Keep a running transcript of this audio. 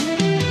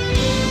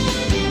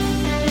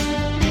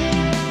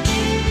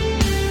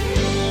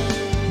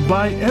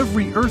By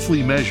every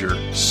earthly measure,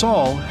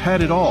 Saul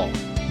had it all: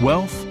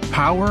 wealth,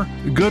 power,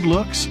 good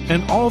looks,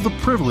 and all the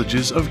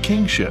privileges of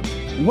kingship.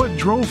 What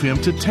drove him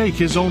to take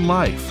his own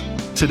life?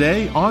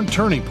 Today, on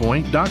Turning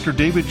Point, Dr.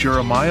 David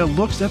Jeremiah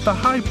looks at the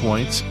high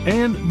points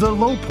and the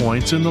low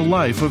points in the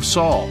life of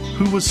Saul,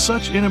 who was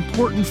such an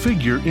important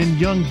figure in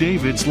young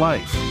David's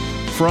life.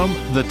 From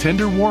The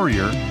Tender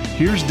Warrior,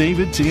 here's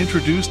David to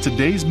introduce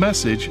today's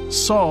message,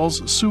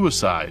 Saul's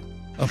Suicide.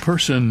 A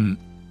person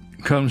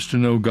comes to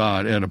know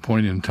God at a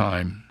point in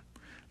time.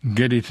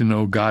 Getting to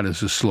know God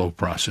is a slow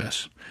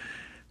process.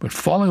 But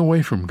falling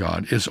away from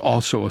God is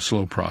also a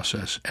slow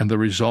process, and the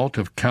result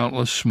of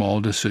countless small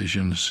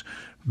decisions,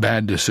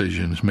 bad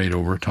decisions made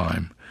over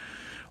time.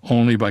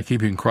 Only by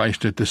keeping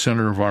Christ at the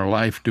center of our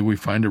life do we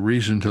find a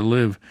reason to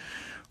live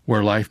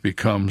where life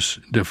becomes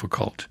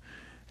difficult.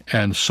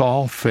 And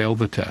Saul failed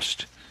the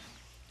test.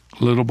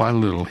 Little by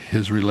little,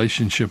 his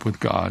relationship with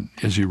God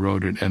is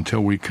eroded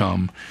until we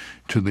come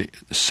to the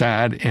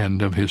sad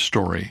end of his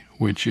story,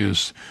 which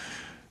is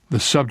the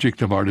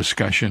subject of our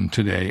discussion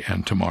today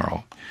and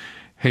tomorrow.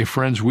 Hey,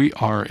 friends, we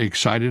are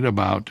excited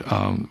about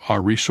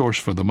our resource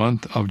for the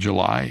month of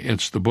July.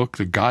 It's the book,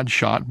 The God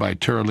Shot by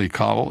Tara Lee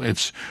Cowell.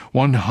 It's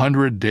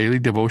 100 daily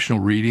devotional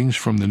readings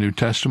from the New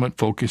Testament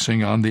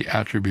focusing on the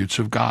attributes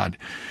of God.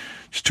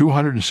 It's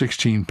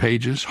 216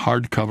 pages,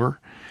 hardcover,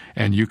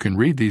 and you can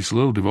read these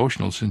little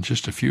devotionals in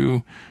just a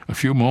few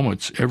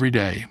moments every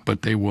day,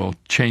 but they will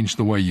change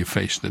the way you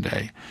face the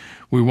day.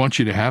 We want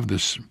you to have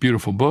this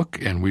beautiful book,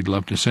 and we'd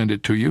love to send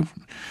it to you.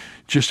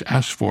 Just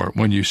ask for it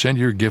when you send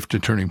your gift to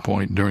Turning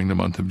Point during the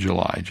month of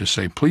July. Just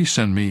say, please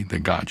send me the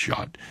God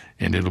Shot,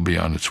 and it'll be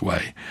on its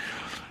way.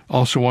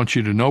 Also want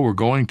you to know we're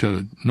going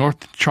to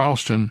North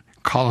Charleston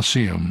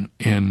Coliseum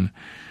in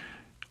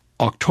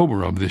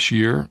October of this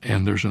year,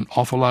 and there's an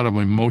awful lot of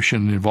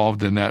emotion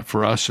involved in that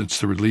for us. It's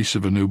the release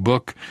of a new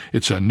book.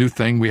 It's a new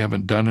thing we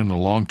haven't done in a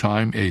long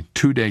time, a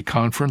 2-day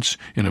conference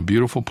in a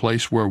beautiful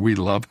place where we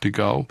love to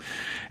go,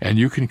 and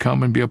you can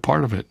come and be a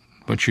part of it.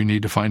 But you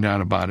need to find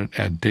out about it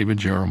at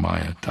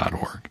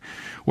davidjeremiah.org.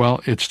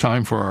 Well, it's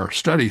time for our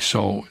study,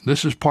 so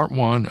this is part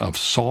 1 of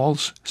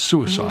Saul's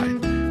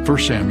Suicide, 1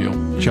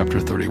 Samuel chapter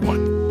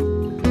 31.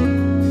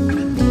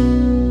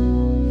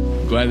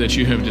 Glad that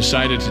you have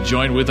decided to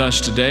join with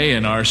us today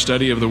in our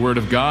study of the Word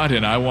of God,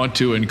 and I want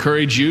to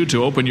encourage you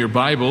to open your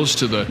Bibles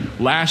to the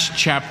last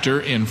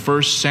chapter in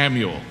 1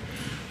 Samuel.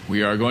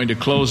 We are going to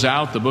close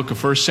out the book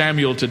of 1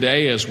 Samuel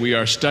today as we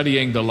are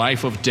studying the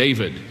life of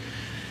David.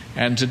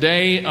 And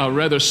today, a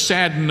rather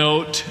sad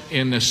note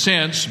in a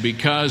sense,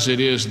 because it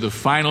is the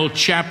final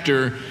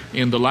chapter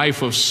in the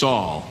life of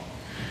Saul.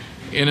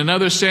 In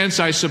another sense,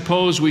 I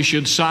suppose we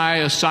should sigh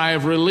a sigh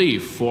of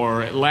relief,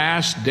 for at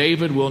last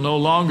David will no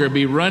longer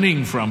be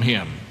running from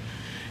him.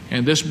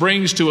 And this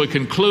brings to a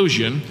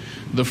conclusion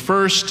the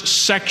first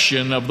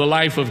section of the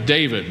life of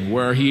David,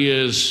 where he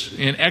is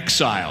in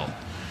exile.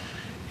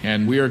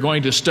 And we are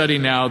going to study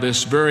now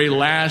this very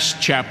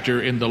last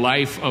chapter in the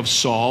life of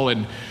Saul.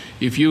 And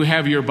if you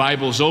have your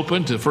Bibles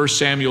open to 1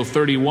 Samuel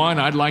 31,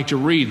 I'd like to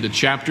read the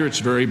chapter. It's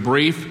very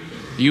brief.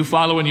 You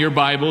follow in your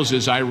Bibles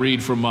as I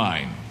read from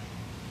mine.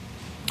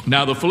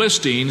 Now the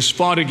Philistines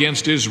fought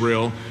against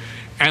Israel,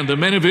 and the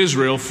men of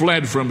Israel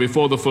fled from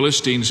before the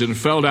Philistines and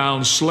fell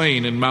down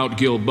slain in Mount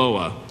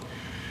Gilboa.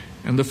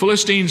 And the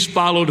Philistines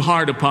followed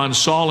hard upon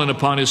Saul and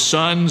upon his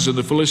sons, and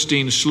the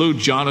Philistines slew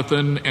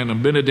Jonathan and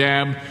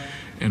Abinadab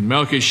and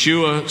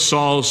Melchishua,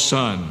 Saul's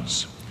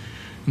sons.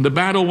 And the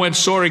battle went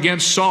sore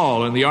against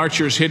Saul, and the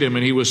archers hit him,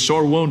 and he was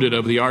sore wounded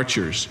of the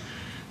archers.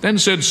 Then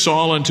said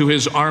Saul unto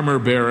his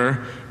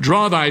armor-bearer,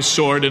 Draw thy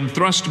sword, and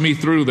thrust me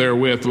through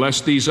therewith,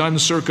 lest these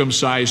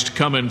uncircumcised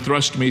come and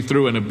thrust me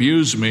through and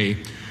abuse me.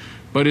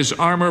 But his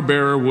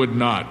armor-bearer would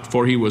not,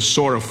 for he was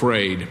sore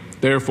afraid.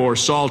 Therefore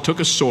Saul took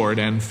a sword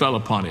and fell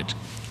upon it.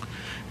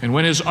 And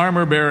when his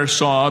armor-bearer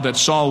saw that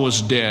Saul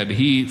was dead,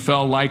 he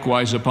fell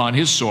likewise upon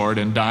his sword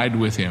and died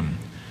with him.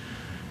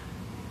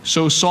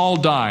 So Saul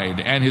died,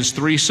 and his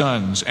 3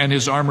 sons, and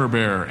his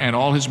armor-bearer, and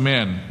all his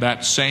men,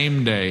 that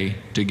same day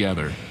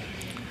together.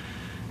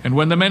 And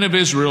when the men of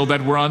Israel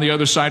that were on the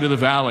other side of the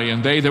valley,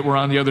 and they that were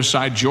on the other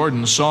side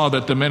Jordan, saw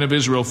that the men of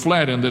Israel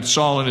fled, and that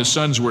Saul and his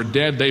sons were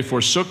dead, they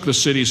forsook the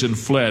cities and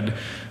fled,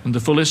 and the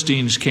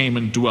Philistines came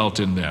and dwelt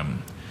in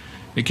them.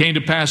 It came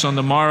to pass on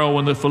the morrow,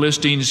 when the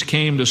Philistines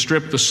came to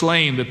strip the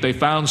slain, that they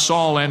found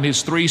Saul and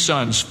his 3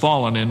 sons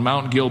fallen in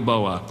Mount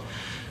Gilboa.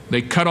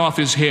 They cut off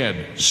his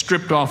head,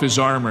 stripped off his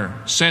armor,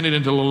 sent it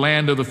into the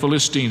land of the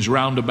Philistines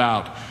round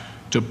about,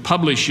 to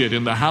publish it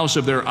in the house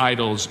of their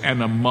idols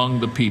and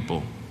among the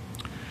people.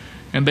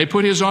 And they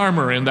put his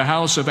armor in the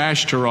house of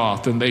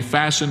Ashtaroth, and they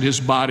fastened his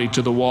body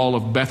to the wall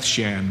of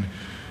Bethshan.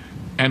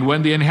 And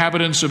when the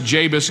inhabitants of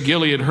Jabesh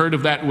Gilead heard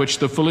of that which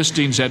the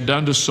Philistines had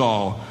done to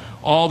Saul,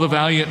 all the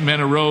valiant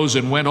men arose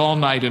and went all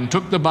night and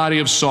took the body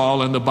of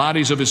Saul and the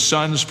bodies of his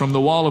sons from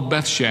the wall of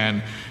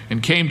Bethshan,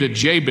 and came to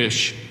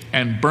Jabesh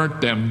and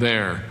burnt them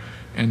there.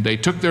 And they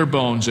took their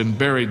bones and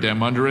buried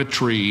them under a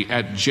tree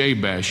at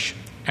Jabesh,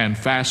 and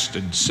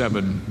fasted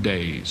 7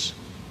 days.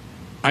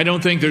 I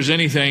don't think there's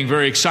anything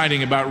very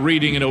exciting about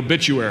reading an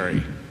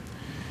obituary.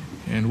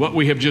 And what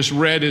we have just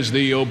read is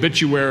the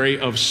obituary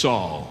of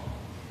Saul.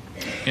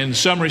 In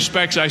some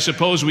respects, I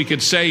suppose we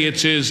could say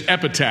it's his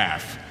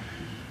epitaph.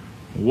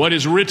 What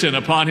is written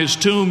upon his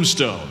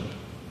tombstone?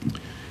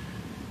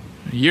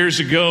 Years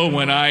ago,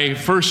 when I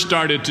first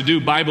started to do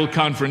Bible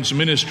conference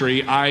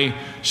ministry, I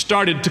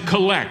started to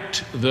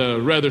collect the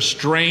rather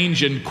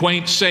strange and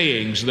quaint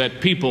sayings that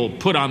people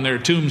put on their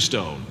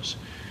tombstones.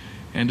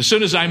 And as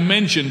soon as I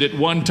mentioned it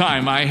one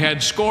time, I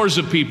had scores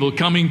of people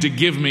coming to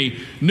give me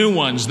new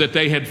ones that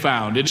they had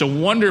found. It's a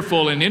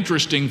wonderful and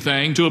interesting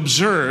thing to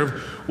observe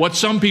what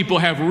some people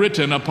have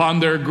written upon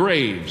their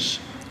graves.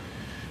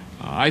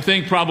 I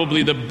think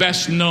probably the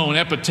best known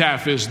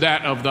epitaph is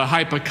that of the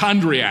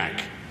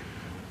hypochondriac,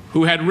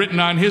 who had written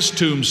on his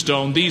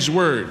tombstone these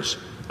words,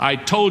 "I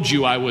told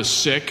you I was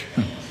sick."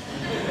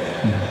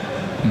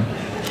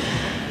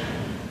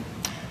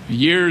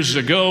 Years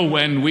ago,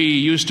 when we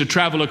used to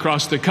travel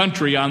across the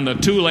country on the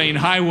 2-lane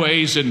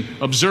highways and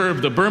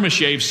observe the Burma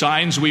Shave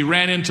signs, we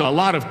ran into a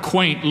lot of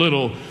quaint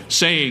little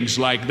sayings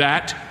like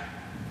that.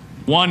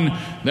 One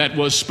that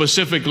was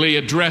specifically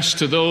addressed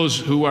to those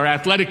who are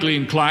athletically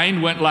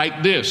inclined went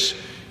like this: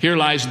 "Here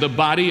lies the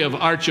body of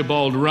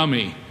Archibald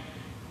Rummy.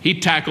 He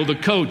tackled the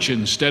coach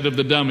instead of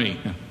the dummy."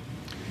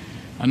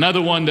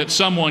 Another one that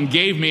someone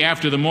gave me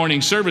after the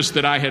morning service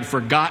that I had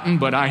forgotten,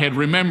 but I had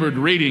remembered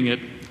reading it: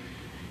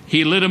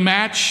 "He lit a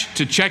match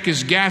to check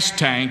his gas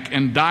tank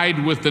and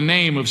died with the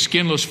name of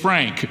Skinless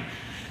Frank."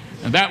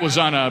 And that was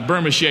on a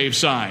Burma Shave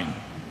sign.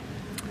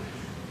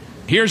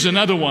 Here's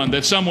another one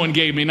that someone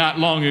gave me not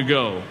long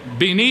ago: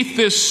 "Beneath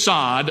this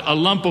sod, a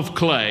lump of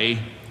clay,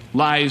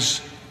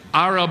 lies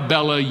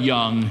Arabella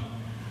Young,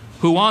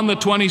 who on the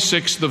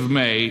 26th of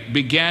May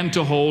began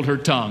to hold her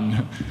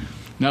tongue."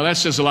 Now that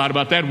says a lot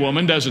about that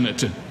woman, doesn't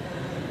it?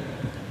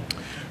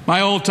 My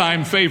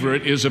all-time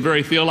favorite is a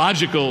very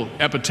theological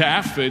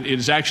epitaph. It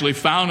is actually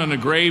found on a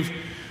grave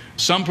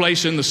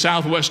someplace in the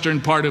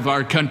southwestern part of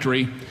our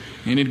country,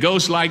 and it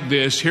goes like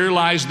this: "Here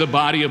lies the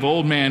body of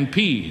old man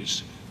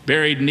Pease,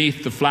 buried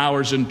neath the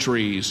flowers and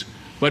trees.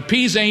 But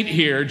Pease ain't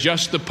here,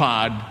 just the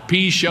pod.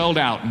 Pease shelled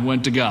out and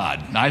went to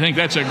God." I think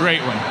that's a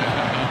great one.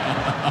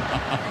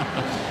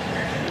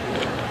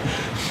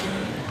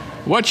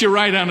 What you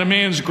write on a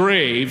man's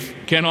grave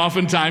can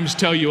oftentimes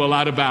tell you a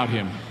lot about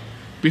him.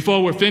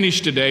 Before we're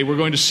finished today, we're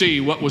going to see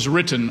what was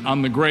written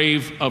on the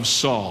grave of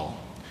Saul.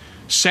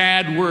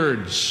 Sad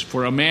words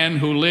for a man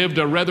who lived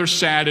a rather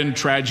sad and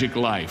tragic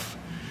life.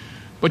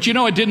 But you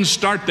know, it didn't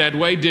start that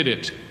way, did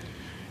it?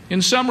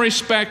 In some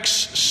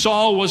respects,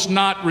 Saul was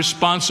not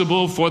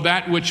responsible for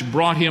that which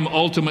brought him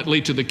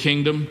ultimately to the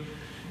kingdom.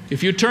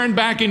 If you turn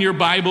back in your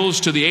Bibles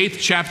to the 8th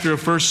chapter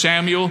of 1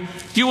 Samuel,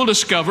 you will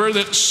discover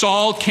that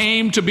Saul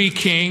came to be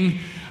king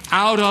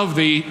out of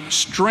the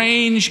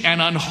strange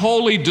and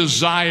unholy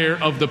desire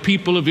of the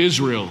people of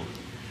Israel.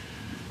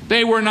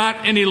 They were not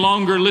any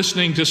longer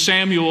listening to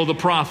Samuel the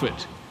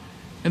prophet.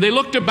 And they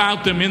looked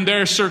about them in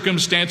their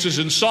circumstances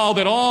and saw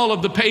that all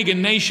of the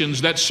pagan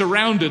nations that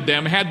surrounded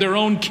them had their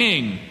own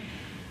king.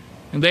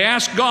 And they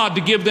asked God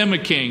to give them a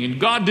king, and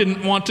God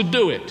didn't want to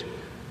do it.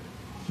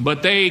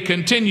 But they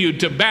continued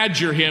to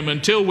badger him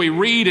until we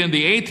read in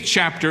the 8th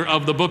chapter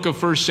of the book of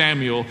 1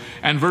 Samuel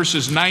and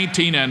verses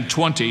 19 and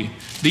 20,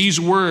 these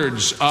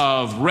words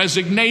of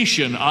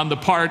resignation on the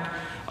part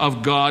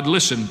of God.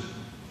 Listen,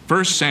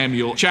 1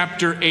 Samuel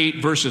chapter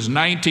 8 verses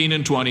 19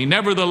 and 20.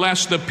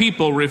 "Nevertheless, the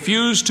people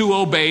refused to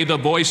obey the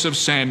voice of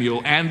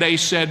Samuel, and they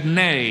said,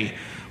 'Nay,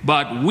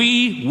 but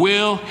we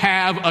will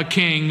have a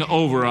king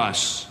over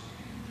us,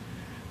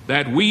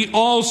 that we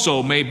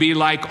also may be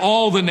like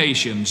all the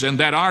nations, and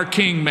that our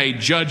king may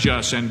judge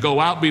us and go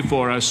out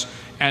before us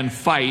and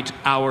fight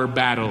our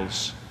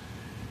battles.'"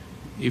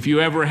 If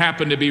you ever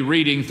happen to be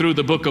reading through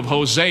the book of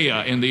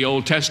Hosea in the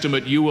Old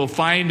Testament, you will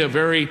find a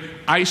very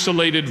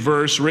isolated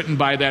verse written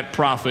by that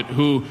prophet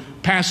who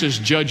passes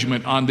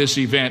judgment on this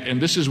event.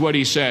 And this is what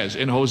he says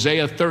in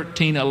Hosea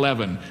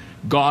 13:11.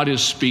 God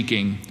is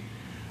speaking.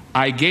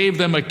 "I gave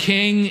them a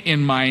king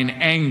in mine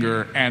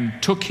anger and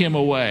took him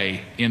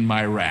away in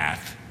my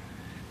wrath."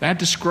 That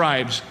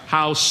describes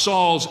how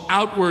Saul's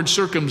outward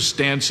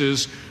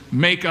circumstances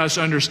make us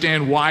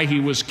understand why he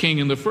was king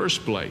in the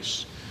first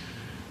place.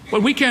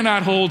 But we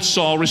cannot hold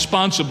Saul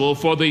responsible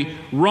for the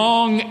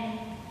wrong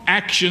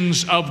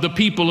actions of the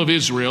people of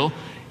Israel.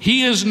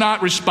 He is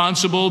not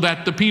responsible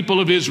that the people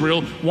of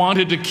Israel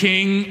wanted a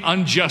king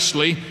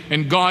unjustly,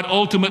 and God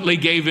ultimately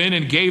gave in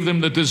and gave them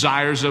the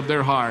desires of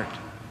their heart.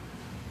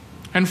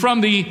 And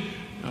from the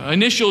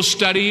initial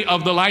study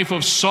of the life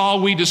of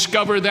Saul, we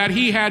discover that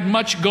he had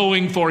much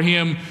going for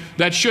him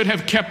that should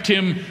have kept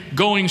him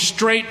going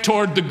straight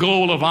toward the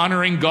goal of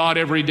honoring God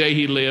every day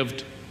he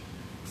lived.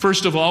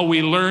 First of all,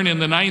 we learn in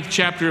the 9th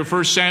chapter of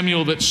 1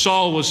 Samuel that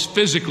Saul was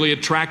physically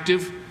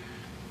attractive.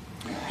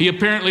 He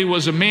apparently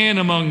was a man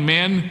among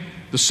men.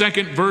 The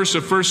 2nd verse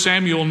of 1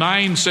 Samuel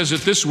 9 says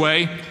it this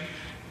way: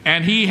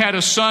 And he had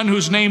a son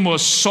whose name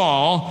was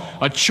Saul,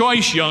 a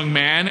choice young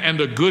man and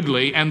a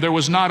goodly, and there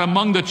was not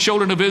among the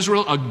children of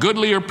Israel a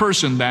goodlier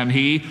person than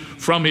he.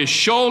 From his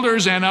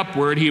shoulders and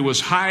upward he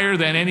was higher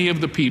than any of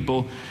the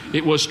people.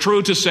 It was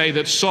true to say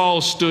that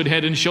Saul stood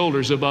head and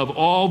shoulders above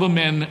all the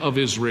men of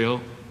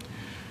Israel.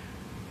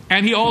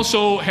 And he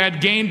also had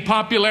gained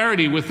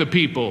popularity with the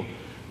people,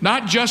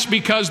 not just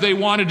because they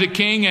wanted a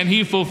king and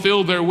he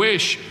fulfilled their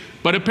wish,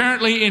 but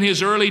apparently in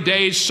his early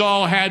days,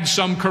 Saul had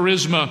some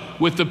charisma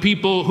with the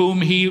people whom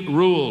he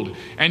ruled.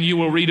 And you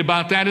will read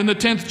about that in the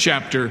 10th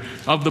chapter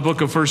of the book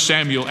of 1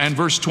 Samuel and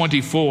verse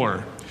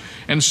 24.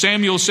 And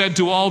Samuel said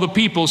to all the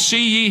people,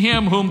 "See ye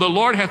him whom the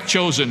Lord hath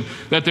chosen,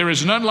 that there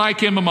is none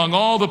like him among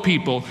all the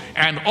people."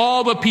 And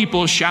all the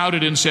people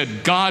shouted and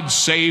said, "God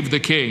save the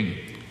king."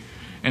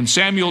 And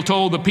Samuel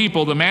told the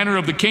people the manner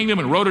of the kingdom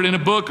and wrote it in a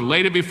book,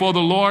 laid it before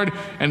the Lord.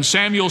 And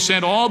Samuel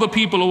sent all the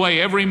people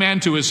away, every man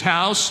to his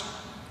house.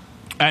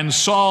 And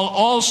Saul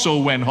also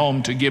went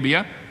home to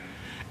Gibeah,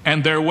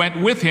 and there went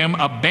with him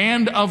a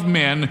band of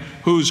men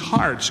whose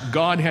hearts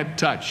God had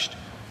touched.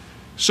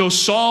 So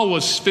Saul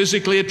was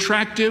physically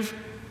attractive,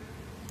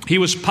 he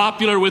was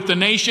popular with the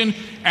nation,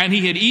 and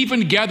he had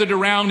even gathered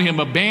around him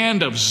a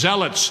band of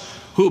zealots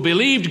who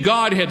believed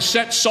God had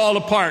set Saul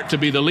apart to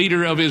be the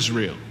leader of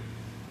Israel.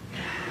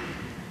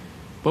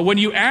 But when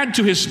you add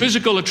to his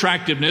physical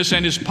attractiveness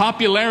and his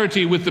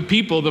popularity with the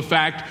people the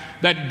fact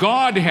that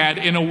God had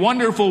in a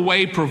wonderful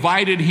way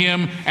provided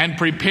him and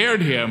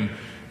prepared him,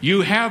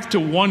 you have to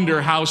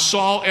wonder how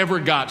Saul ever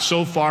got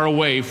so far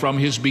away from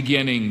his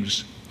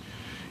beginnings.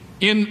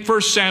 In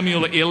 1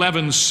 Samuel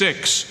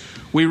 11:6,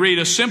 we read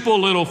a simple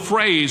little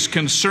phrase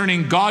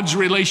concerning God's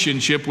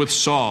relationship with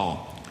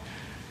Saul.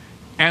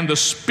 And the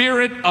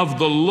Spirit of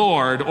the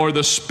Lord, or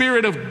the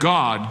Spirit of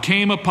God,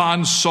 came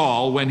upon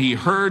Saul when he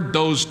heard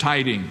those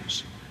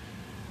tidings.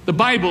 The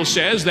Bible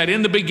says that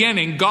in the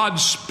beginning,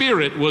 God's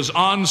Spirit was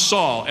on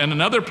Saul. And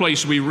another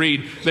place we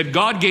read that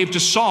God gave to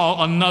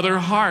Saul another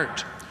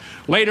heart.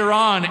 Later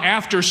on,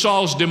 after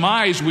Saul's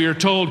demise, we are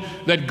told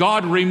that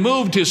God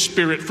removed his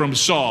spirit from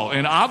Saul.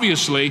 And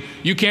obviously,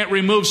 you can't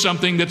remove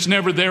something that's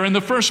never there in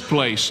the first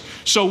place.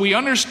 So we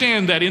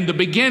understand that in the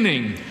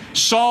beginning,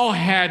 Saul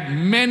had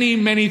many,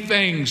 many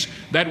things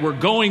that were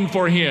going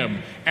for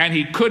him, and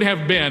he could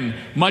have been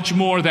much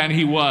more than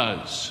he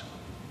was.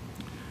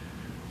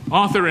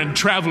 Author and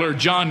traveler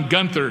John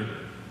Gunther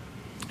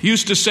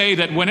used to say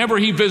that whenever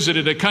he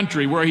visited a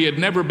country where he had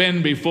never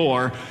been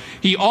before,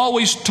 he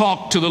always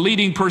talked to the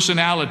leading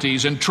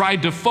personalities and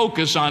tried to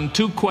focus on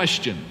two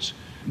questions.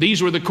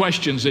 These were the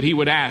questions that he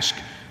would ask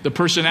the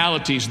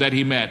personalities that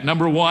he met.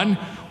 Number one,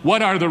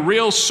 what are the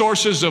real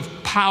sources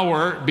of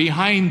power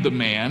behind the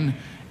man?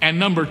 And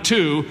number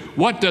two,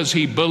 what does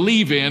he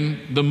believe in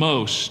the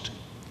most?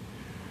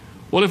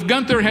 Well, if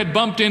Gunther had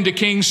bumped into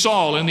King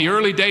Saul in the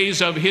early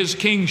days of his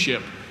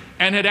kingship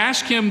and had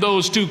asked him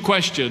those two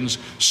questions,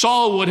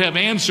 Saul would have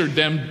answered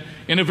them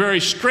in a very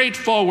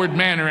straightforward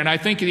manner, and I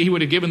think he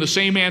would have given the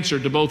same answer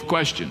to both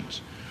questions.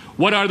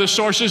 What are the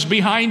sources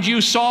behind you,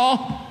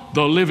 Saul?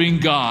 The living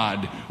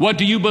God. What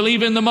do you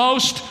believe in the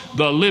most?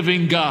 The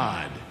living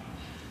God.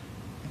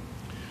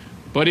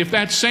 But if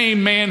that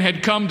same man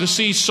had come to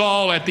see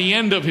Saul at the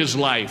end of his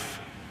life,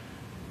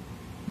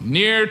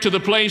 near to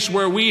the place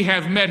where we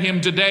have met him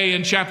today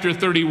in chapter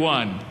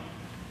 31,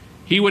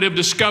 he would have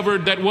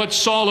discovered that what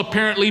Saul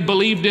apparently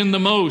believed in the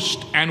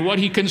most and what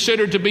he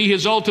considered to be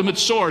his ultimate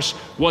source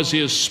was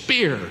his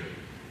spear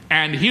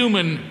and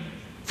human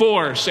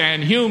force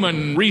and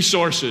human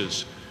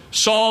resources.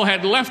 Saul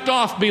had left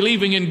off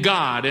believing in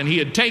God, and he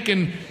had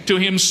taken to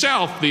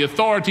himself the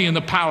authority and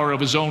the power of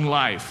his own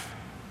life.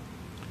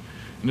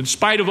 And in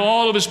spite of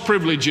all of his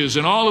privileges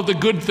and all of the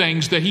good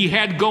things that he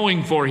had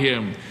going for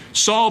him,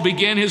 Saul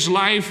began his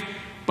life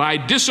by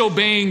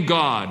disobeying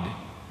God.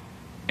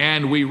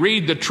 And we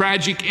read the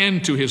tragic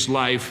end to his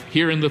life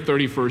here in the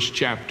 31st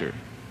chapter.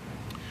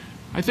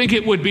 I think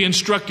it would be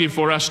instructive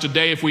for us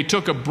today if we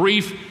took a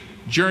brief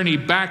journey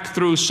back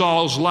through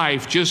Saul's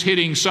life, just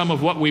hitting some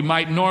of what we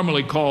might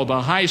normally call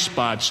the high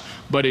spots,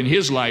 but in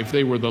his life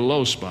they were the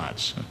low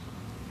spots.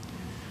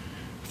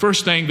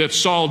 First thing that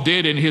Saul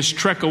did in his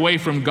trek away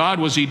from God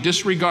was he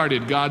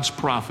disregarded God's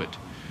prophet.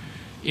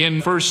 In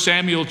 1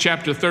 Samuel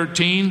chapter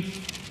 13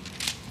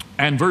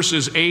 and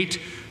verses 8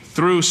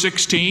 through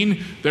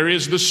 16, there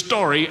is the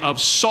story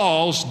of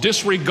Saul's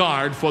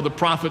disregard for the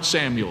prophet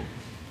Samuel.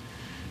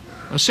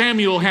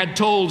 Samuel had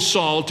told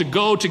Saul to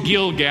go to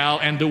Gilgal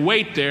and to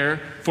wait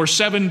there for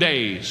 7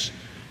 days.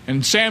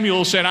 And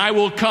Samuel said, I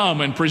will come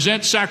and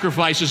present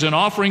sacrifices and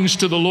offerings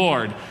to the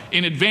Lord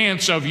in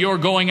advance of your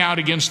going out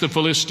against the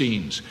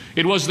Philistines.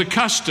 It was the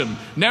custom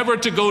never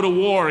to go to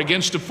war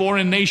against a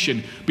foreign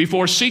nation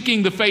before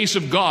seeking the face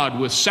of God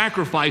with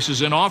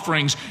sacrifices and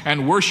offerings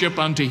and worship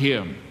unto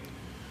him.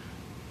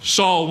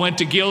 Saul went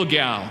to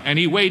Gilgal and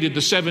he waited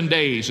the 7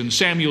 days, and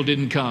Samuel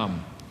didn't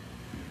come.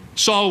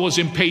 Saul was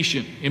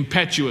impatient,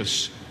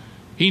 impetuous.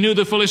 He knew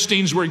the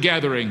Philistines were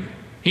gathering.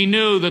 He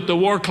knew that the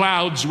war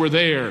clouds were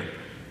there.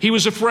 He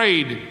was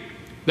afraid.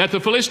 that the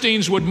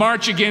Philistines would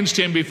march against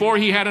him before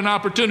he had an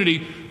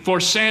opportunity for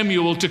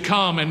Samuel to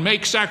come and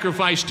make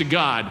sacrifice to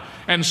God.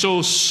 And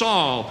so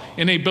Saul,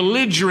 in a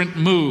belligerent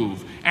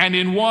move, and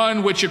in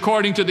one which,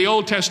 according to the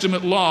Old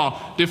Testament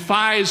law,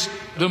 defies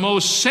the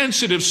most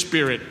sensitive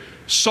spirit,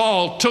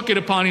 Saul took it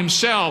upon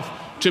himself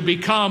to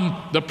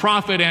become the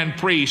prophet and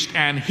priest,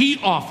 and he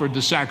offered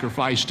the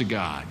sacrifice to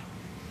God.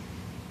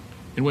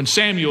 And when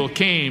Samuel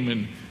came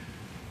and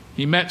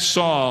he met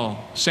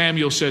Saul,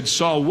 Samuel said,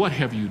 "Saul, what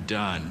have you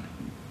done?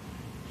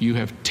 You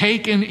have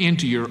taken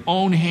into your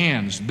own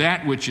hands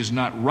that which is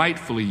not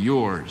rightfully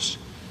yours."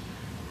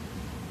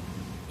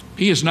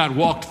 He has not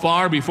walked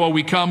far before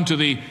we come to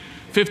the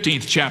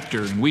 15th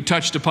chapter, and we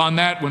touched upon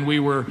that when we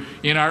were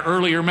in our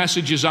earlier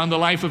messages on the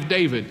life of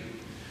David.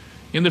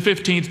 In the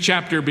 15th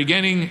chapter,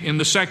 beginning in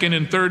the 2nd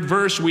and 3rd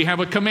verse, we have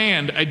a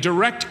command, a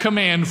direct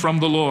command from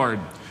the Lord.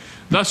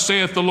 "Thus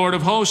saith the Lord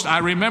of hosts, I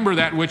remember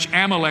that which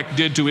Amalek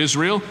did to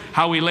Israel,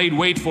 how he laid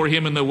wait for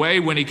him in the way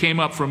when he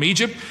came up from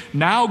Egypt.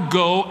 Now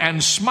go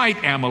and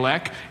smite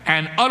Amalek,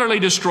 and utterly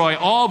destroy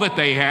all that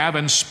they have,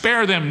 and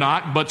spare them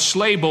not, but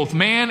slay both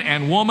man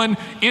and woman,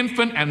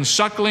 infant and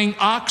suckling,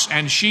 ox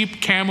and sheep,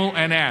 camel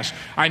and ass."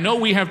 I know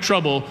we have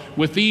trouble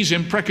with these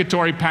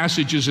imprecatory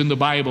passages in the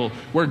Bible,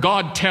 where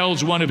God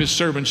tells one of his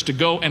servants to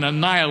go and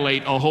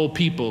annihilate a whole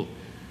people.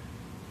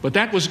 But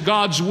that was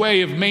God's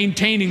way of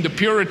maintaining the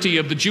purity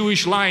of the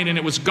Jewish line, and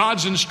it was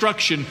God's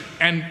instruction,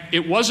 and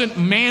it wasn't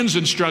man's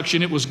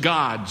instruction, it was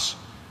God's.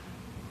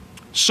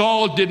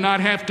 Saul did not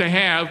have to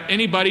have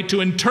anybody to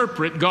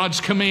interpret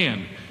God's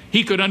command.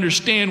 He could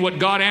understand what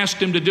God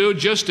asked him to do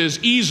just as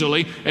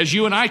easily as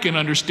you and I can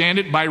understand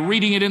it by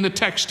reading it in the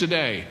text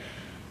today.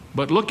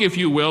 But look, if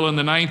you will, in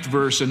the 9th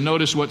verse and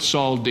notice what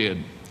Saul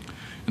did.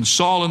 "And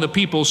Saul and the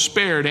people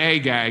spared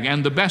Agag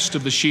and the best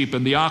of the sheep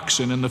and the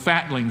oxen and the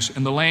fatlings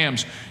and the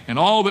lambs and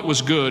all that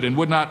was good, and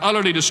would not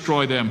utterly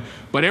destroy them,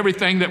 but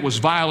everything that was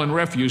vile and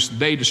refuse,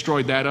 they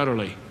destroyed that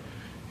utterly."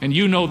 And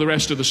you know the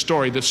rest of the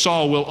story, that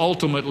Saul will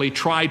ultimately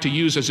try to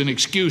use as an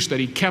excuse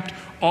that he kept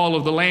all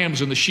of the lambs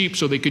and the sheep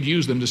so they could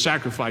use them to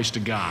sacrifice to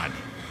God.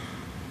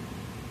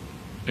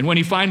 And when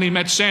he finally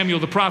met Samuel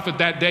the prophet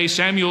that day,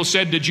 Samuel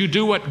said, "Did you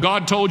do what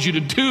God told you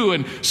to do?"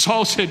 And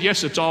Saul said,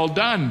 "Yes, it's all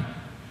done.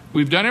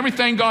 We've done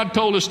everything God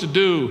told us to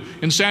do."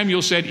 And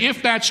Samuel said,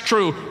 "If that's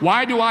true,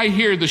 why do I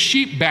hear the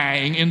sheep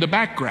baying in the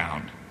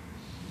background?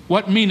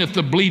 What meaneth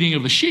the bleating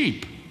of the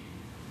sheep?"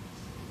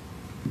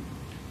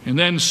 And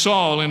then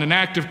Saul, in an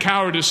act of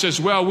cowardice,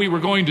 says, "Well, we were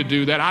going to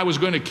do that. I was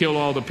going to kill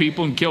all the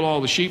people and kill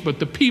all the sheep, but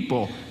the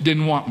people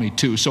didn't want me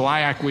to, so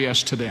I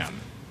acquiesced to them."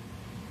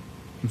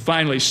 And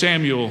finally,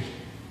 Samuel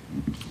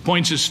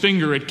points his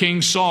finger at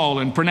King Saul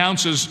and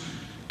pronounces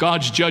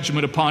God's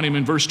judgment upon him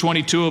in verse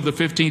 22 of the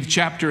 15th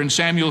chapter. "And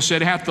Samuel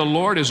said, Hath the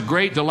Lord as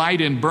great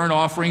delight in burnt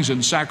offerings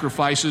and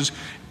sacrifices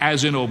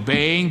as in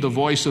obeying the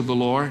voice of the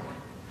Lord?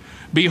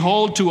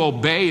 Behold, to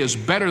obey is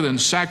better than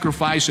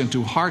sacrifice, and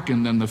to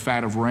hearken than the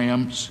fat of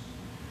rams.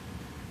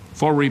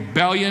 For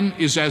rebellion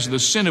is as the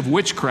sin of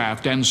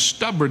witchcraft, and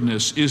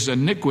stubbornness is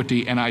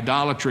iniquity and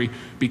idolatry.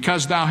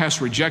 Because thou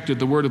hast rejected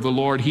the word of the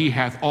Lord, he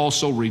hath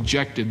also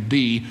rejected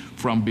thee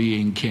from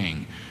being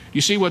king." You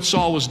see what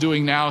Saul was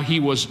doing now? He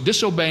was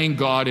disobeying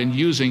God and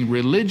using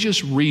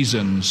religious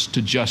reasons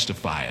to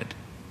justify it.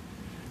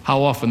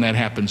 How often that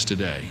happens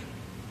today.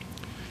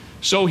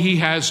 So he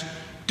has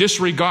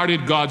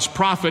disregarded God's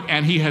prophet,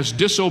 and he has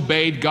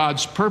disobeyed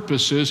God's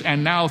purposes.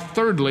 And now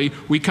thirdly,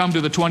 we come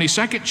to the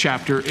 22nd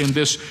chapter in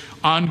this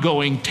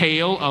ongoing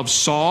tale of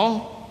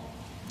Saul,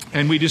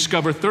 and we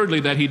discover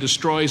thirdly that he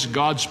destroys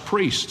God's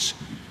priests.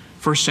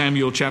 1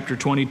 Samuel chapter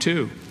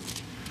 22.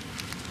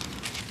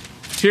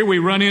 Here we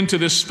run into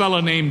this fellow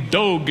named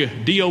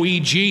Doeg,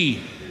 D-O-E-G,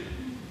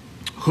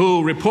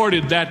 who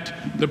reported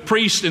that the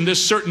priest in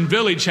this certain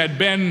village had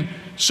been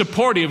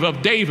supportive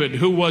of David,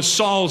 who was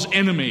Saul's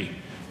enemy.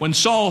 When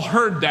Saul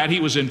heard that, he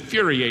was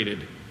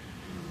infuriated.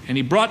 And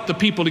he brought the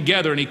people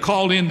together, and he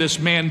called in this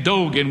man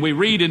Doeg. And we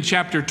read in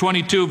chapter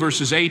 22,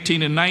 verses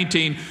 18 and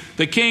 19,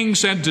 "The king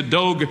said to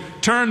Doeg,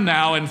 Turn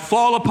now and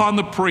fall upon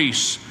the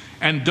priests.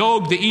 And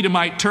Doeg the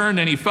Edomite turned,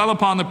 and he fell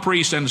upon the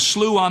priests, and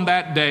slew on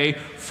that day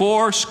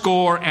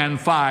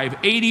 85,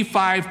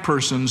 85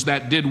 persons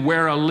that did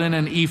wear a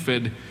linen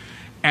ephod.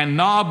 And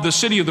Nob, the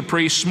city of the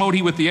priests, smote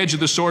he with the edge of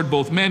the sword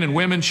both men and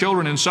women,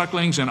 children and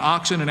sucklings, and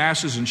oxen and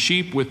asses and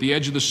sheep with the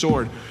edge of the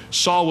sword."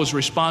 Saul was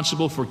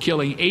responsible for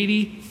killing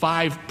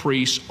 85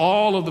 priests,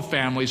 all of the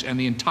families, and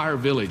the entire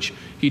village.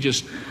 He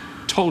just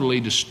totally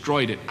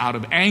destroyed it out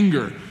of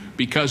anger,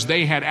 because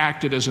they had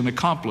acted as an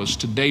accomplice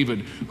to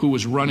David, who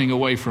was running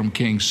away from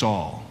King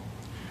Saul.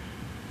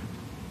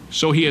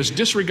 So he has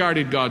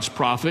disregarded God's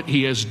prophet.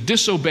 He has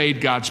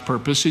disobeyed God's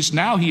purposes.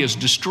 Now he has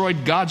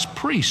destroyed God's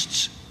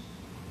priests.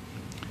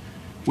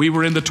 We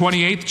were in the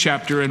 28th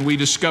chapter, and we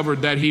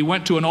discovered that he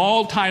went to an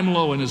all-time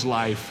low in his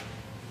life.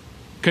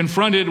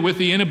 Confronted with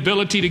the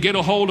inability to get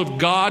a hold of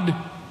God,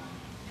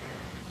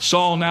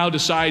 Saul now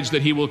decides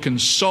that he will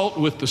consult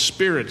with the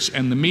spirits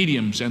and the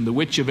mediums and the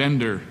witch of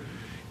Endor.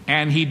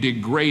 And he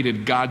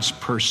degraded God's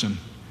person.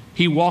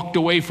 He walked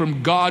away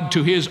from God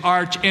to his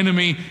arch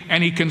enemy,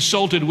 and he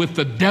consulted with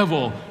the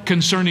devil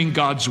concerning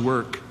God's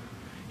work.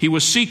 He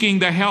was seeking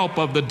the help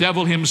of the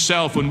devil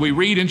himself. When we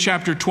read in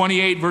chapter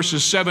 28,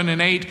 verses 7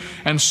 and 8,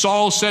 and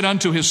Saul said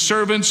unto his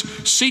servants,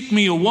 Seek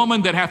me a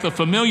woman that hath a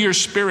familiar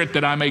spirit,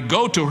 that I may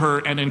go to her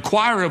and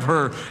inquire of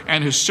her.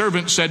 And his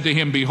servant said to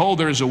him, Behold,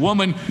 there is a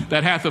woman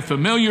that hath a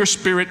familiar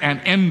spirit and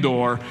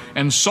Endor.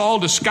 And Saul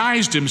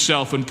disguised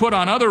himself and put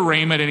on other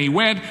raiment, and he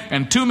went,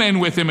 and 2 men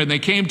with him, and they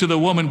came to the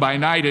woman by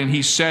night. And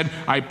he said,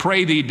 I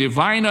pray thee,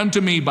 divine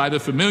unto me by the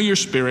familiar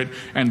spirit,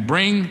 and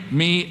bring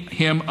me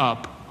him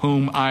up,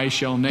 whom I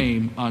shall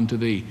name unto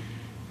thee.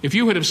 If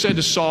you would have said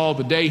to Saul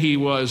the day he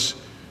was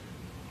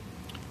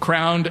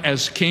crowned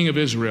as king of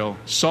Israel,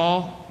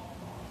 Saul,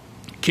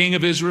 king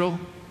of Israel,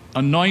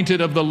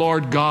 anointed of the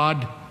Lord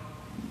God,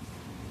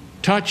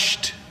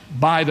 touched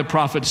by the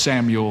prophet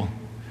Samuel,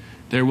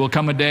 there will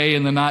come a day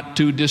in the not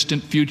too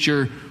distant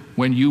future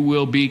when you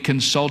will be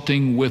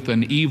consulting with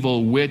an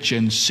evil witch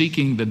and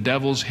seeking the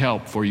devil's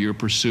help for your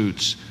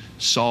pursuits.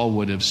 Saul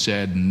would have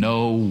said,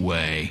 no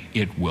way,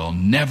 it will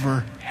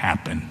never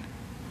happen.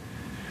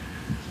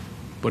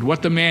 But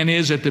what the man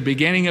is at the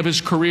beginning of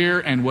his career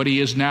and what he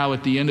is now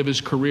at the end of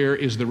his career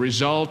is the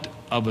result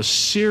of a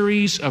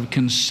series of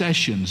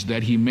concessions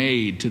that he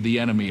made to the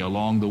enemy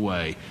along the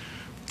way.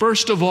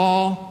 First of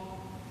all,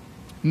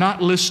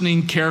 not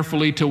listening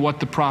carefully to what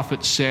the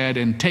prophet said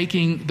and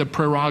taking the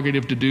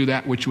prerogative to do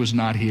that which was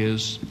not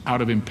his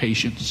out of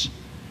impatience.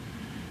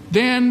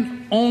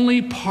 Then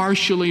only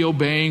partially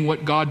obeying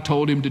what God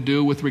told him to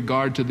do with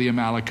regard to the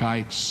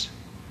Amalekites.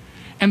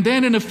 And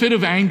then in a fit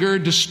of anger,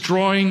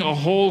 destroying a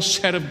whole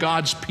set of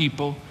God's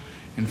people.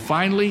 And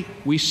finally,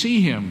 we see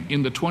him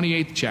in the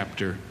 28th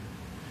chapter.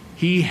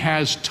 He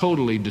has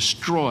totally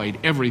destroyed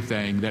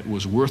everything that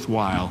was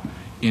worthwhile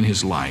in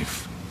his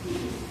life.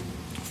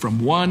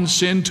 From one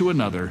sin to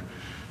another,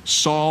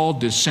 Saul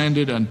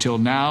descended until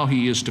now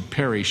he is to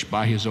perish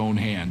by his own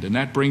hand. And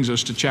that brings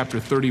us to chapter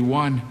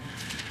 31.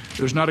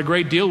 There's not a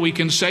great deal we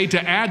can say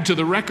to add to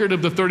the record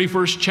of the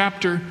 31st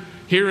chapter.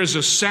 Here is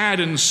a sad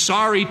and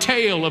sorry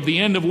tale of the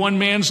end of one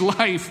man's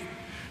life.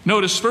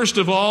 Notice, first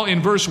of all,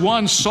 in verse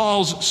 1,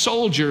 Saul's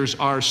soldiers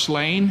are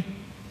slain.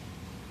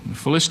 The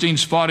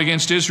Philistines fought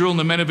against Israel, and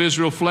the men of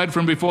Israel fled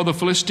from before the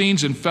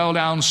Philistines and fell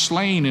down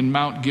slain in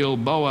Mount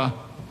Gilboa.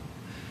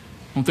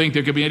 I don't think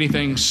there could be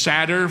anything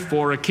sadder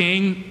for a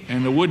king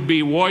and a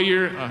would-be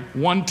warrior, a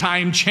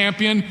one-time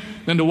champion,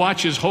 than to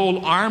watch his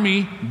whole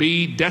army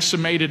be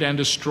decimated and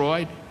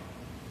destroyed.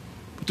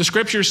 But the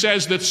scripture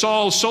says that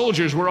Saul's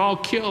soldiers were all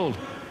killed.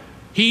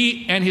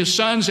 He and his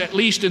sons, at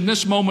least in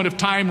this moment of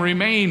time,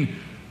 remain.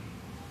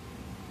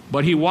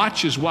 But he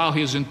watches while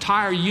his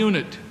entire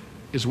unit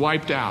is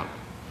wiped out.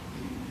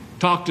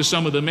 Talk to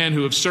some of the men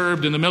who have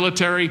served in the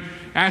military.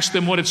 Ask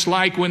them what it's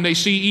like when they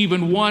see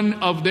even one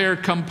of their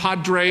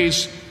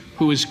compadres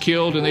who is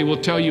killed, and they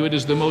will tell you it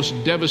is the most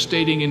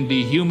devastating and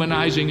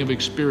dehumanizing of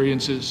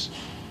experiences.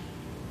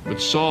 But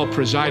Saul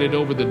presided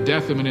over the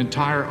death of an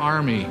entire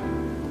army,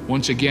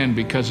 once again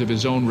because of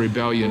his own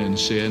rebellion and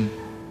sin.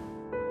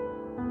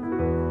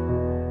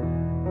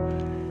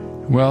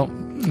 Well,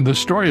 the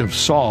story of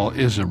Saul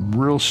is a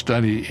real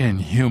study in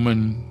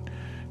human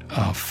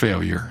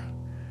failure.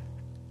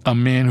 A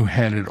man who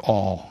had it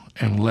all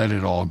and let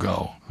it all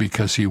go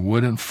because he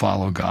wouldn't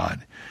follow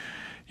God.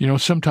 You know,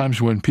 sometimes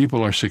when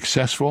people are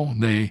successful,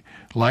 they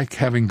like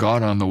having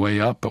God on the way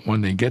up, but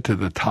when they get to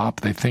the top,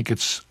 they think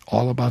it's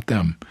all about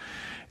them.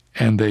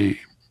 And they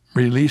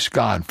release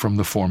God from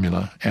the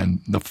formula,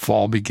 and the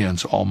fall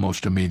begins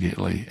almost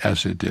immediately,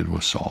 as it did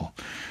with Saul.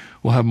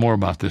 We'll have more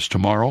about this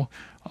tomorrow.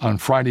 On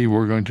Friday,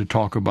 we're going to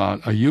talk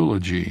about a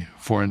eulogy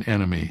for an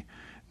enemy,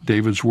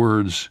 David's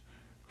words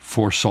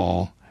for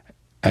Saul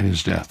at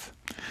his death.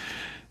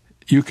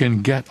 You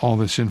can get all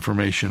this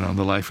information on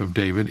the life of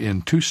David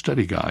in 2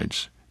 study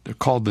guides. They're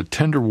called The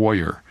Tender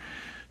Warrior,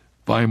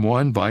 Volume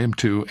 1, Volume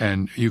 2,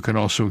 and you can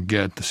also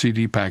get the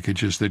CD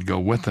packages that go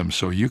with them.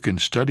 So you can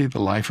study the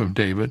life of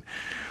David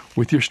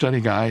with your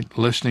study guide,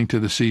 listening to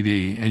the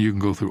CD, and you can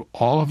go through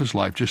all of his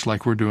life, just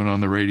like we're doing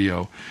on the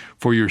radio,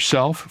 for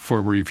yourself, for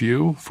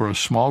review, for a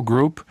small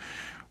group,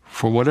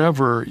 for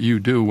whatever you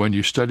do when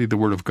you study the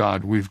Word of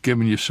God. We've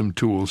given you some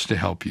tools to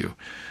help you.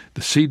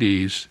 The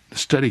CDs, the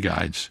study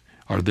guides,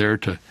 are there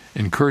to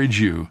encourage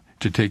you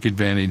to take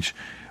advantage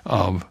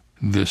of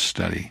this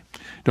study.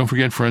 Don't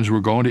forget, friends, we're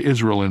going to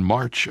Israel in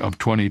March of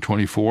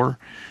 2024.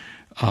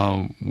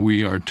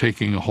 We are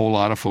taking a whole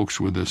lot of folks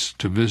with us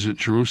to visit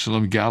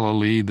Jerusalem,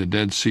 Galilee, the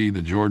Dead Sea,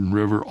 the Jordan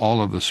River,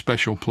 all of the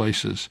special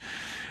places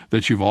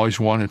that you've always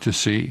wanted to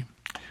see.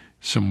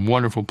 Some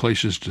wonderful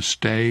places to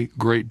stay,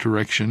 great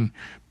direction,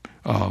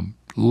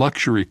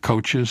 luxury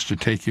coaches to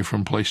take you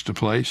from place to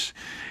place,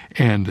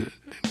 and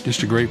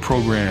just a great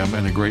program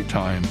and a great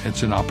time.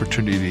 It's an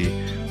opportunity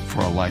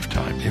for a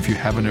lifetime. If you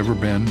haven't ever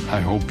been, I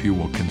hope you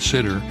will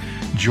consider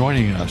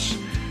joining us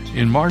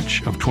in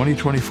March of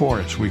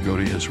 2024 as we go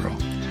to Israel.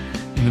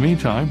 In the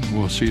meantime,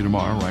 we'll see you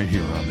tomorrow right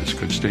here on this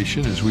good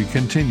station as we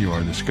continue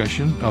our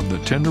discussion of the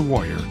Tender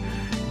Warrior,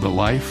 the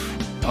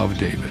life of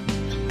David.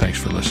 Thanks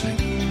for listening.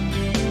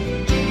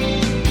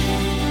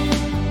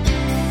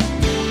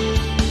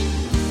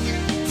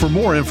 For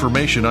more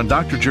information on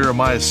Dr.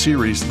 Jeremiah's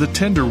series, The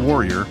Tender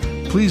Warrior,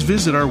 please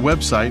visit our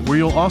website, where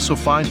you'll also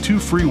find 2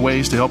 free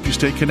ways to help you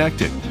stay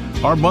connected: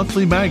 our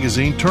monthly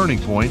magazine, Turning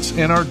Points,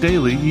 and our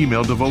daily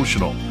email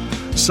devotional.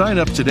 Sign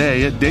up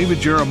today at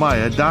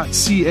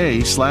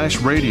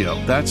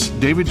davidjeremiah.ca/radio. That's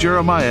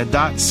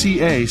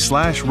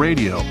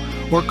davidjeremiah.ca/radio.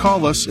 Or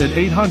call us at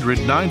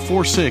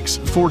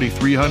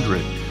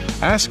 800-946-4300.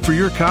 Ask for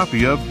your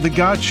copy of The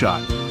God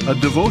Shot, a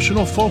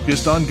devotional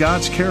focused on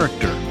God's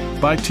character,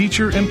 by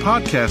teacher and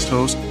podcast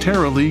host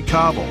Tara Lee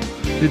Cobble.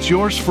 It's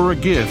yours for a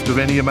gift of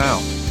any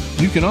amount.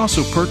 You can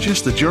also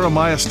purchase the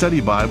Jeremiah Study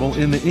Bible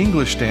in the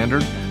English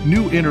Standard,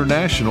 New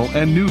International,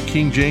 and New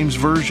King James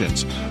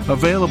versions,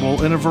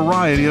 available in a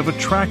variety of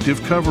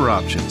attractive cover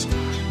options.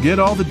 Get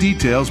all the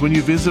details when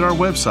you visit our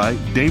website,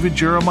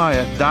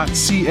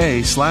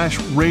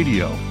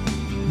 davidjeremiah.ca/radio.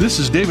 This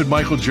is David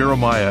Michael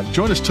Jeremiah.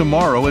 Join us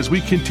tomorrow as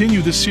we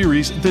continue the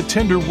series, The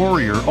Tender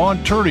Warrior,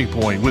 on Turning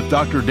Point with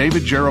Dr.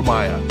 David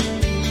Jeremiah.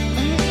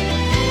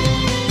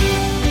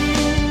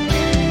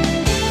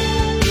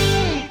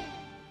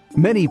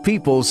 Many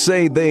people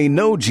say they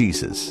know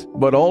Jesus,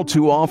 but all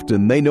too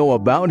often they know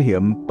about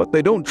Him, but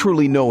they don't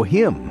truly know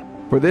Him.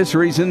 For this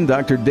reason,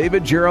 Dr.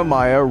 David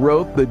Jeremiah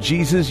wrote The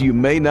Jesus You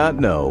May Not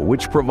Know,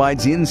 which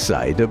provides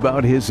insight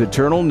about His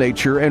eternal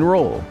nature and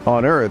role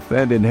on earth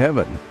and in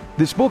heaven.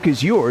 This book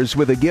is yours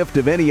with a gift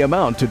of any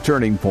amount to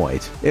Turning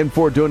Point. And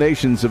for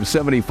donations of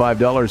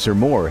 $75 or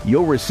more,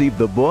 you'll receive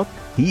the book,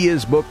 He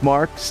Is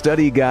Bookmark,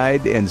 study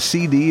guide, and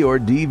CD or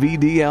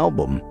DVD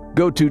album.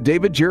 Go to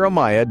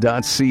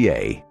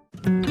davidjeremiah.ca.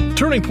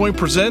 Turning Point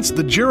presents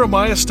the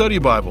Jeremiah Study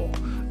Bible.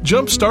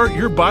 Jumpstart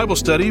your Bible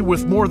study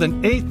with more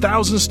than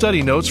 8,000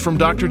 study notes from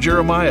Dr.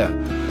 Jeremiah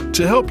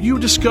to help you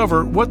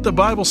discover what the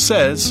Bible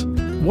says,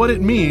 what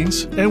it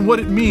means, and what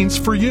it means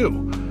for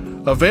you.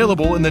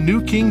 Available in the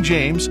New King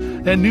James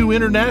and New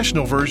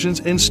International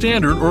versions in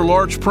standard or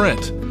large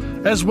print,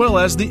 as well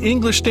as the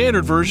English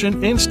Standard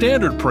Version in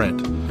standard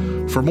print.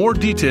 For more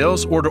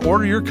details or to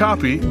order your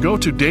copy, go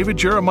to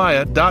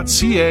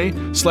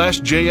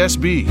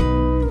davidjeremiah.ca/JSB.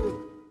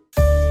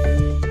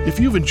 If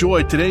you've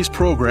enjoyed today's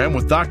program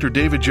with Dr.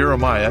 David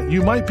Jeremiah,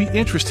 you might be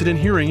interested in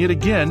hearing it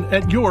again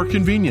at your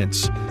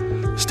convenience.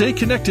 Stay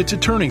connected to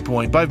Turning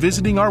Point by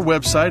visiting our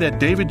website at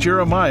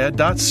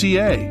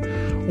davidjeremiah.ca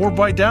or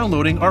by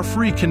downloading our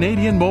free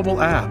Canadian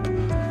mobile app.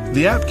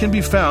 The app can be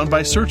found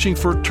by searching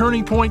for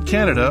Turning Point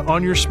Canada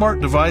on your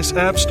smart device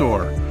app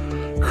store.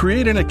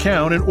 Create an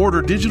account and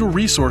order digital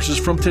resources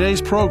from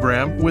today's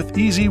program with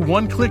easy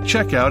one-click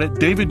checkout at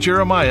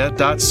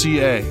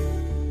davidjeremiah.ca.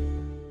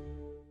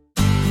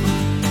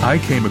 I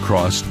came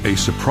across a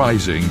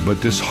surprising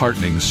but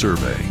disheartening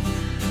survey.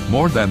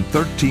 More than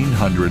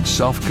 1,300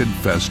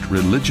 self-confessed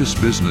religious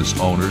business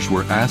owners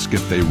were asked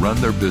if they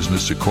run their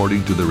business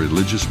according to the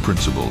religious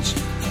principles.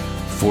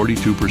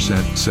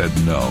 42% said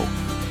no.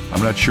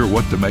 I'm not sure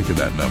what to make of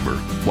that number.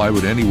 Why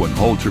would anyone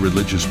hold to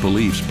religious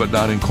beliefs but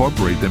not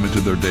incorporate them into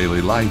their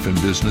daily life and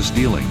business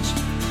dealings?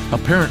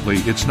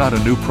 Apparently, it's not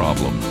a new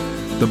problem.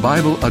 The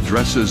Bible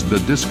addresses the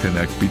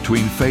disconnect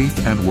between faith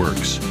and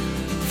works.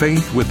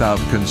 Faith without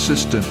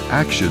consistent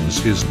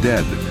actions is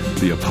dead,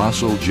 the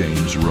Apostle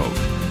James wrote.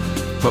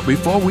 But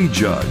before we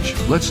judge,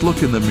 let's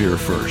look in the mirror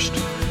first.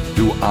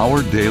 Do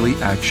our daily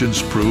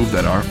actions prove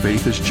that our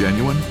faith is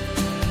genuine?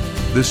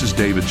 This is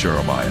David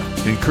Jeremiah,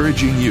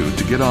 encouraging you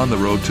to get on the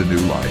road to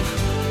new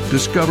life.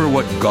 Discover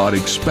what God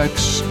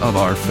expects of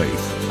our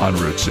faith on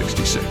Route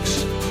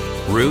 66.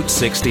 Route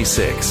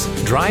 66,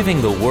 driving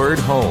the word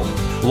home.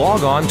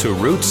 Log on to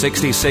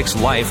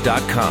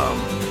Route66Life.com.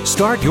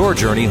 Start your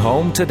journey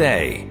home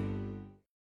today.